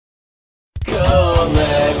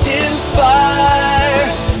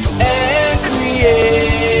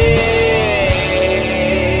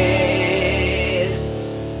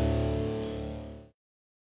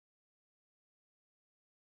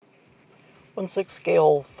1/6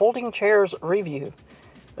 scale folding chairs review.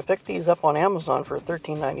 I picked these up on Amazon for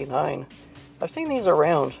 $13.99. I've seen these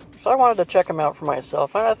around, so I wanted to check them out for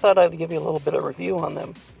myself, and I thought I'd give you a little bit of review on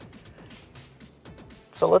them.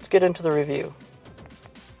 So let's get into the review.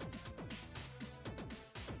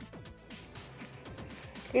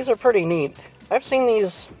 These are pretty neat. I've seen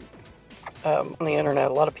these on the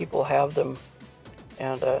internet. A lot of people have them,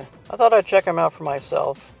 and I thought I'd check them out for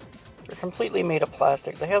myself. They're completely made of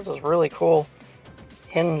plastic. They have this really cool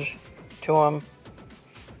hinge to them.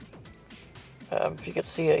 If you could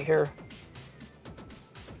see it here.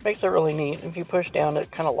 Makes it really neat. If you push down,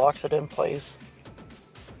 it kind of locks it in place.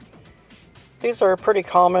 These are pretty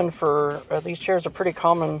common for, these chairs are pretty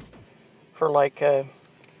common for like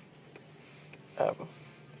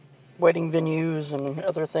wedding venues and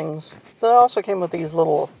other things. They also came with these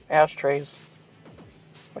little ashtrays,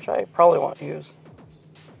 which I probably won't use.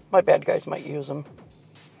 My bad guys might use them.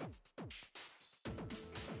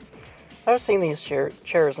 I've seen these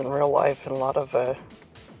chairs in real life in a lot of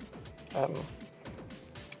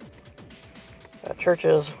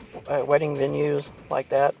churches, wedding venues like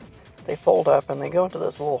that. They fold up and they go into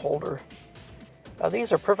this little holder.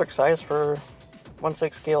 These are perfect size for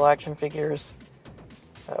 1/6 scale action figures,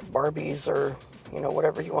 Barbies, or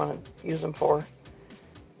whatever you want to use them for.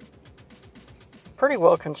 Pretty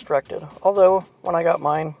well constructed. Although when I got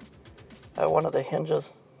mine, one of the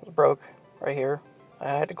hinges broke right here. I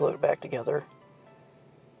had to glue it back together.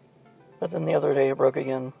 But then the other day it broke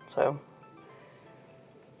again, so.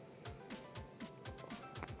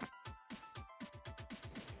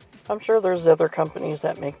 I'm sure there's other companies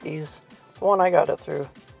that make these. The one I got it through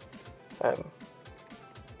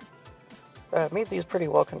made these pretty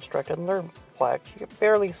well constructed, and they're black. You can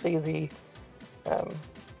barely see the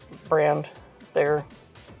brand there.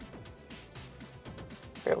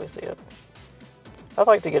 Barely see it. I'd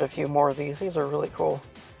like to get a few more of these. These are really cool.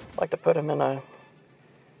 I'd like to put them in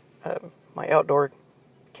my outdoor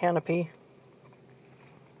canopy.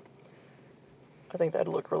 I think that'd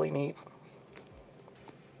look really neat.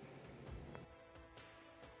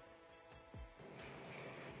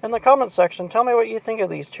 In the comment section, tell me what you think of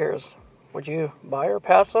these chairs. Would you buy or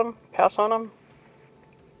pass on them?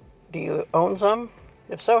 Do you own some?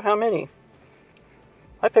 If so, how many?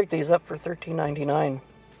 I picked these up for $13.99.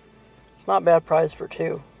 It's not a bad price for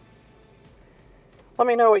two. Let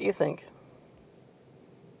me know what you think.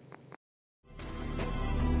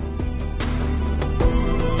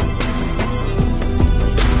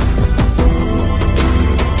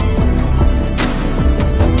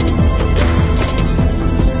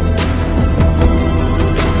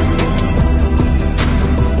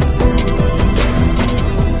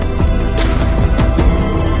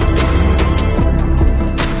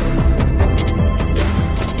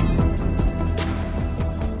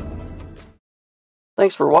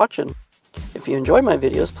 Thanks for watching. If you enjoy my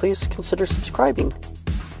videos, please consider subscribing.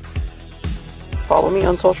 Follow me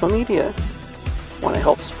on social media. Want to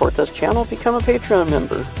help support this channel? Become a Patreon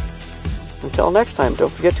member. Until next time,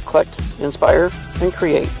 don't forget to collect, inspire, and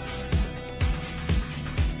create.